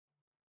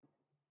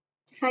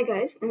Hi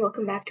guys, and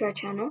welcome back to our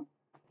channel.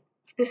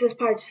 This is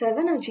part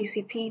 7 of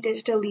GCP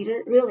Digital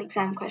Leader Real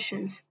Exam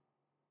Questions.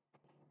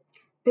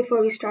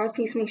 Before we start,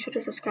 please make sure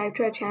to subscribe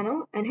to our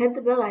channel and hit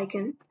the bell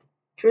icon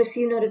to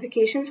receive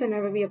notifications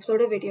whenever we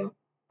upload a video.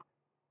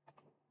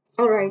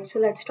 Alright, so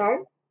let's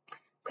start.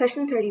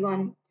 Question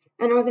 31.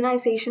 An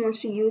organization wants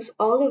to use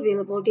all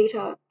available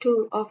data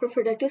to offer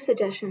predictive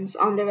suggestions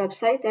on their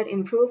website that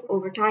improve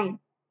over time.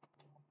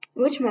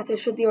 Which method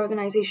should the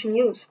organization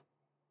use?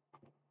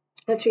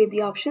 Let's read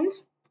the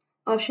options.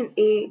 Option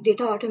A,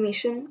 data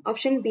automation.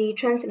 Option B,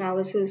 trends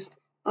analysis.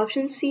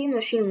 Option C,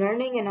 machine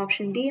learning. And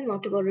option D,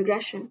 multiple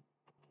regression.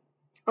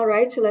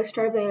 Alright, so let's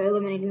start by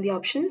eliminating the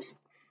options.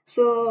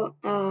 So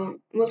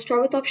we'll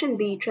start with option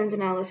B, trends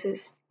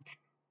analysis.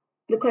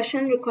 The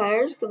question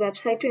requires the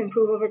website to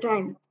improve over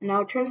time.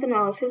 Now, trends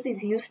analysis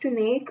is used to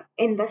make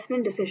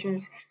investment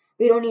decisions.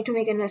 We don't need to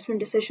make investment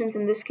decisions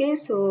in this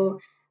case,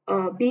 so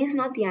B is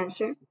not the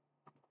answer.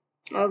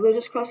 We'll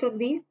just cross off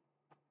B.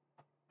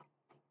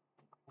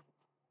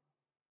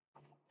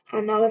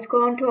 And now let's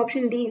go on to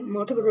option D,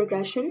 multiple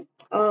regression.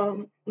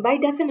 By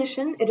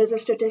definition, it is a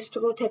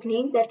statistical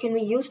technique that can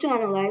be used to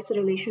analyze the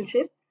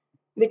relationship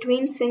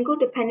between single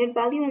dependent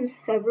value and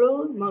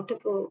several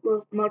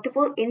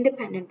multiple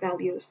independent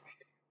values.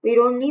 We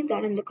don't need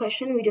that in the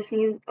question. We just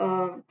need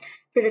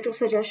predictive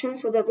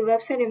suggestions so that the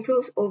website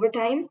improves over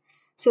time.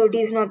 So D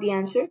is not the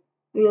answer.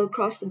 We'll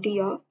cross the D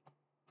off.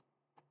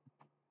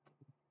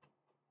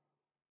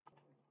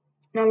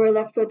 Now we're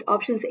left with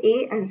options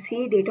A and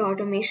C, data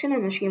automation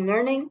and machine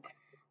learning.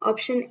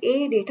 Option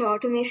A, data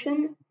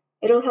automation.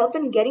 It'll help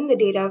in getting the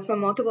data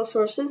from multiple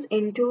sources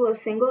into a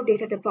single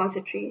data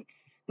depository,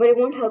 but it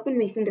won't help in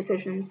making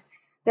decisions.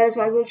 That is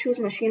why we'll choose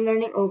machine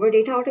learning over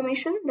data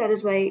automation. That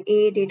is why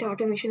A, data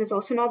automation is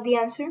also not the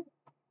answer.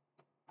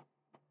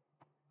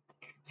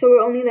 So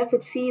we're only left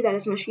with C, that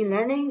is machine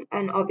learning,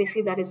 and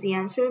obviously that is the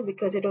answer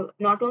because it'll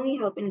not only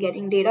help in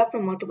getting data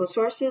from multiple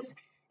sources,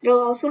 it'll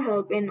also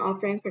help in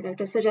offering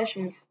predictive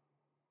suggestions.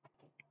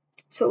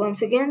 So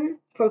once again,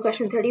 for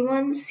question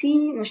 31,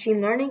 C,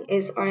 machine learning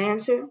is our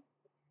answer.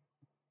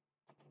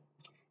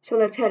 So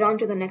let's head on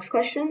to the next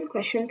question,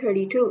 question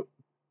 32.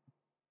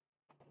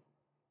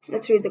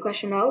 Let's read the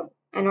question out.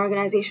 An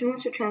organization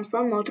wants to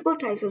transform multiple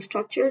types of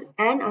structured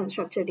and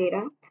unstructured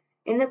data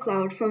in the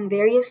cloud from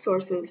various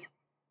sources.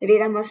 The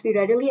data must be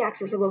readily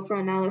accessible for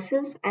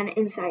analysis and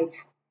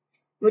insights.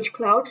 Which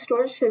cloud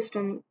storage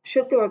system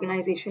should the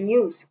organization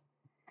use?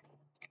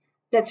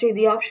 Let's read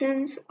the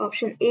options.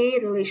 Option A,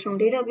 relational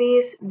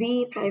database.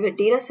 B, private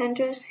data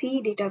center. C,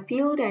 data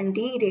field. And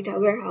D, data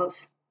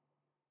warehouse.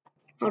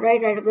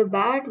 Alright, right off the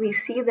bat, we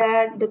see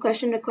that the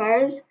question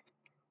requires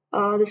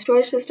the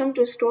storage system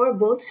to store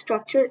both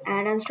structured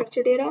and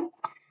unstructured data.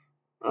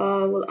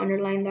 We'll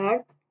underline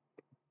that.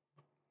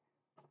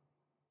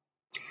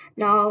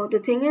 Now, the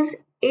thing is,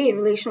 A,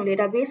 relational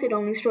database, it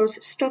only stores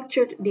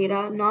structured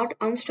data, not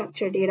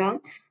unstructured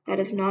data. That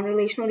is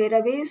non-relational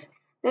database.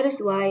 That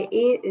is why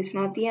A is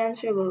not the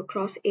answer. We'll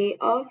cross A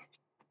off.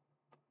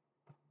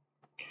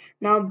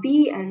 Now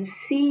B and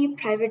C,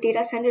 private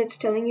data center, it's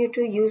telling you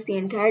to use the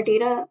entire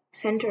data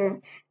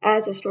center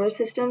as a storage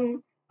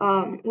system.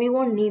 We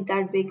won't need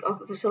that big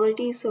of a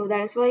facility, so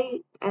that is why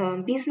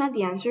B is not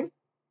the answer.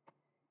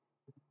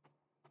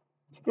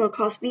 We'll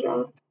cross B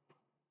off.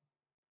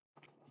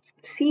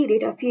 C,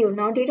 data field.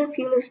 Now data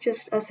field is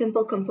just a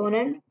simple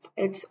component.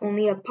 It's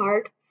only a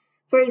part.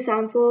 For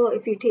example,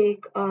 if you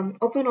take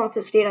open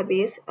office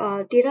database,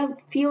 data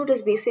field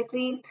is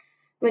basically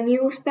when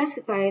you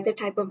specify the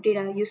type of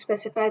data, you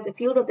specify the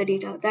field of the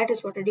data. That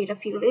is what a data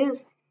field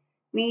is.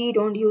 We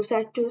don't use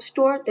that to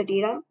store the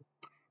data.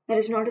 That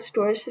is not a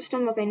storage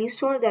system of any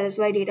sort. That is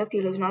why data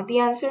field is not the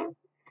answer.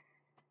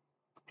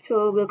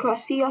 So we'll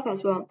cross C off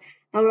as well.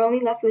 Now we're only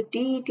left with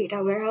D,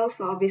 data warehouse.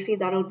 So obviously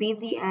that'll be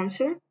the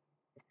answer.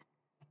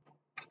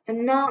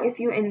 And now if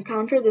you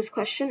encounter this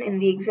question in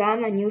the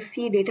exam and you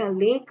see data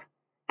lake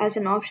as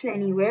an option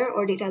anywhere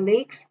or data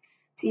lakes,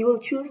 so you will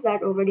choose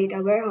that over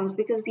data warehouse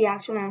because the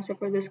actual answer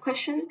for this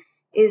question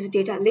is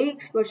data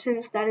lakes, but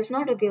since that is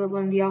not available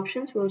in the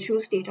options, we'll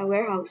choose data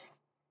warehouse.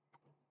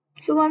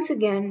 So once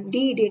again,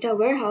 D, data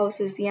warehouse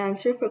is the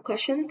answer for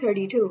question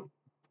 32.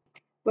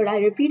 But I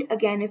repeat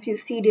again, if you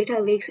see data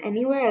lakes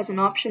anywhere as an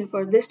option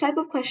for this type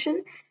of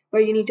question,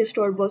 where you need to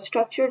store both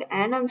structured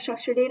and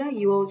unstructured data,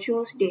 you will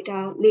choose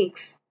data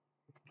lakes.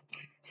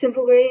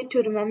 Simple way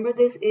to remember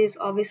this is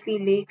obviously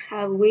lakes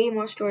have way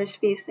more storage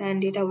space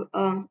than data,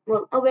 a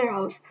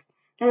warehouse.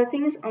 Now the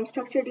thing is,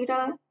 unstructured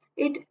data,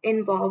 it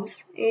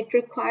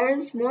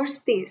requires more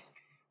space.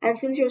 And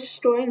since you're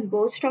storing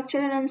both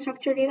structured and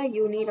unstructured data,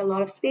 you need a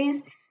lot of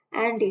space,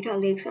 and data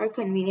lakes are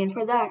convenient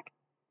for that.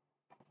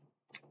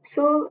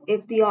 So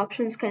if the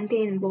options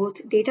contain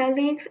both data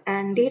lakes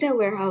and data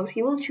warehouse,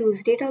 you will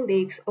choose data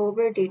lakes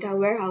over data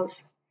warehouse.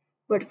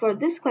 But for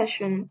this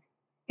question,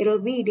 it'll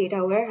be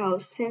data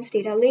warehouse since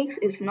data lakes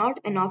is not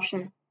an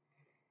option.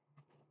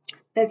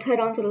 Let's head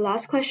on to the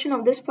last question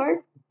of this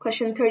part,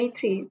 question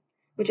 33,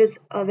 which is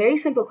a very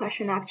simple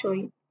question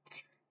actually.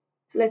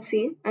 So let's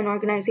see. An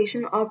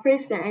organization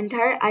operates their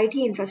entire IT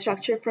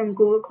infrastructure from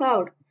Google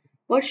Cloud.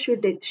 What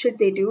should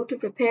they do to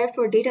prepare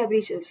for data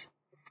breaches?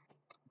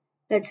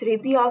 Let's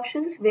read the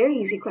options. Very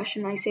easy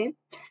question, I say.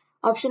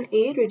 Option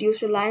A,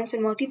 reduce reliance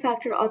on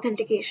multi-factor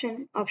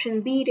authentication.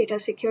 Option B, data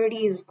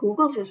security is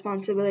Google's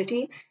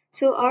responsibility,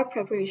 so our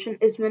preparation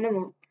is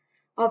minimal.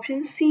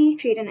 Option C,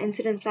 create an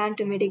incident plan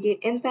to mitigate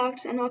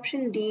impacts. And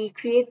option D,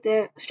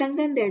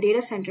 strengthen their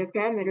data center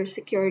perimeter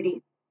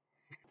security.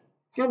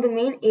 Now, the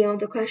main aim of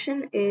the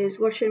question is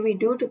what should we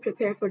do to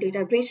prepare for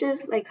data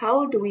breaches? Like,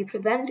 how do we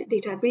prevent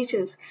data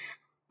breaches?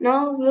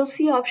 Now, we'll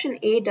see option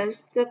A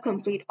does the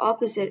complete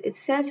opposite. It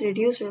says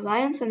reduce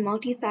reliance on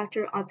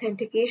multi-factor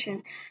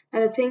authentication.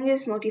 Now, the thing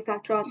is,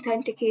 multi-factor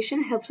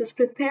authentication helps us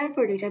prepare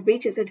for data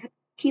breaches. It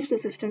keeps the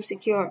system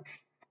secure.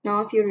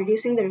 Now, if you're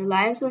reducing the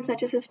reliance on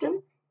such a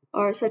system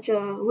or such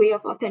a way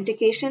of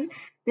authentication,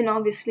 then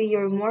obviously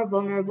you're more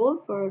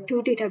vulnerable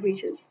to data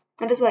breaches.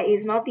 That is why A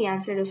is not the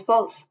answer, it is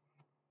false.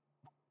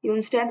 You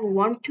instead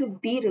want to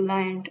be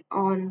reliant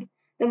on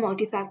the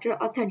multi-factor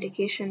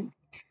authentication.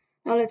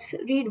 Now let's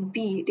read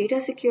B.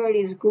 Data security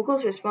is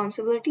Google's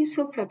responsibility,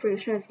 so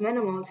preparation is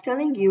minimal. It's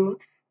telling you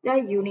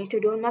that you need to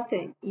do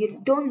nothing.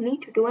 You don't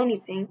need to do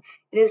anything.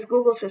 It is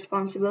Google's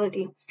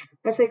responsibility.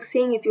 That's like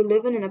saying if you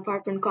live in an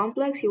apartment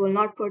complex, you will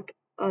not put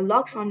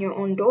locks on your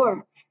own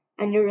door,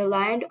 and you're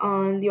reliant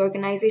on the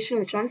organization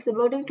which runs the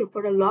building to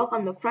put a lock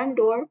on the front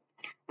door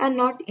and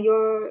not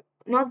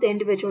the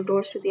individual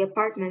doors to the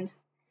apartments,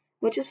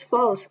 which is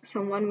false.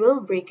 Someone will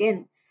break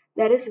in.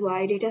 That is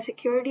why data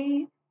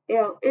security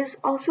is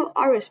also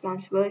our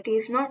responsibility,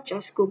 it's not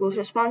just Google's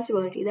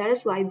responsibility. That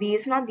is why B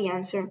is not the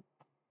answer.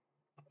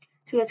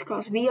 So let's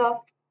cross B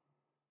off.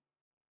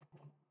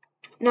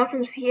 Now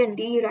from C and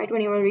D, right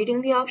when you were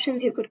reading the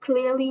options, you could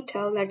clearly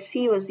tell that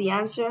C was the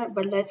answer,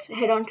 but let's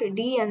head on to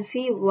D and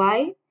see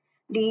why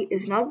D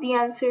is not the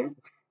answer.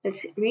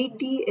 Let's read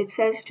D. It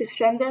says to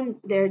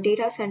strengthen their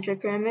data center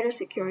perimeter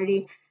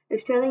security.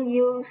 It's telling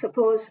you,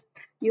 suppose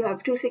you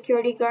have 2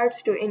 security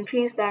guards, to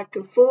increase that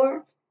to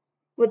 4.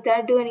 Would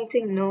that do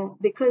anything? No,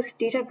 because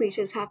data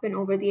breaches happen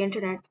over the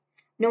internet.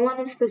 No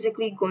one is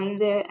physically going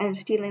there and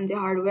stealing the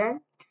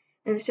hardware.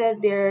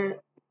 Instead, they're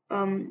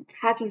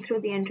hacking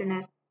through the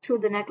internet, through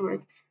the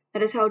network.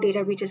 That is how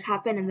data breaches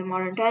happen in the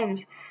modern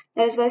times.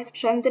 That is why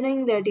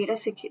strengthening their data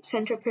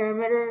center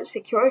perimeter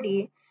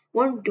security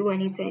won't do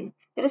anything.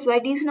 That is why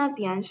D is not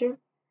the answer.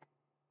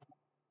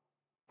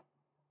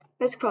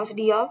 Let's cross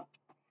D off.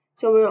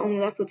 So we're only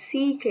left with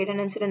C, create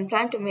an incident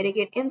plan to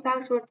mitigate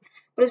impacts. What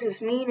does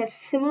this mean? It's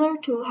similar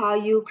to how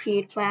you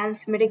create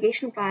plans,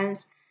 mitigation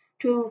plans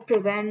to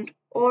prevent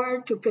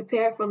or to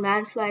prepare for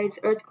landslides,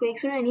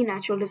 earthquakes, or any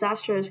natural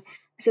disasters.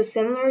 This is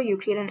similar. You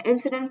create an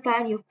incident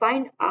plan, you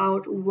find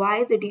out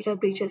why the data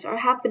breaches are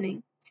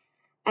happening.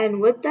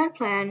 And with that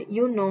plan,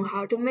 you know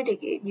how to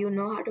mitigate. You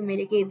know how to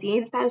mitigate the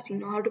impacts, you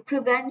know how to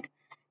prevent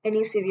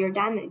any severe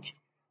damage.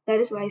 That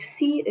is why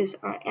C is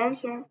our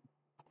answer.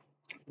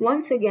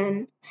 Once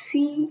again,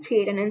 C,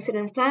 create an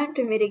incident plan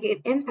to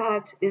mitigate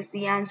impacts, is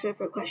the answer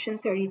for question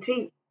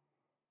 33.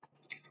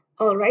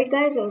 Alright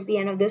guys, that was the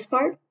end of this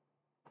part.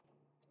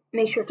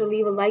 Make sure to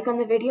leave a like on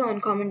the video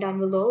and comment down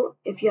below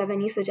if you have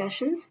any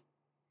suggestions.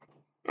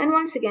 And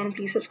once again,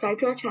 please subscribe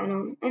to our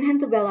channel and hit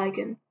the bell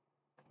icon.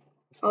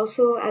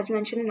 Also, as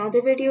mentioned in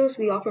other videos,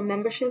 we offer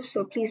memberships,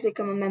 so please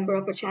become a member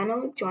of our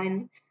channel,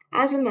 join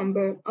as a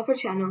member of our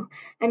channel,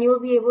 and you'll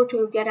be able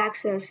to get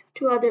access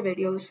to other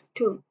videos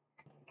too.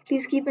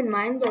 Please keep in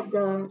mind that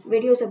the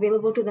videos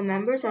available to the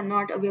members are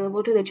not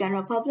available to the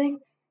general public,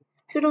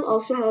 so it'll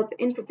also help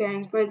in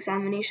preparing for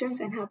examinations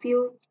and help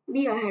you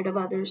be ahead of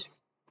others.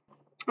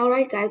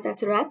 Alright guys,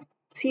 that's a wrap.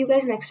 See you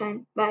guys next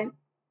time. Bye.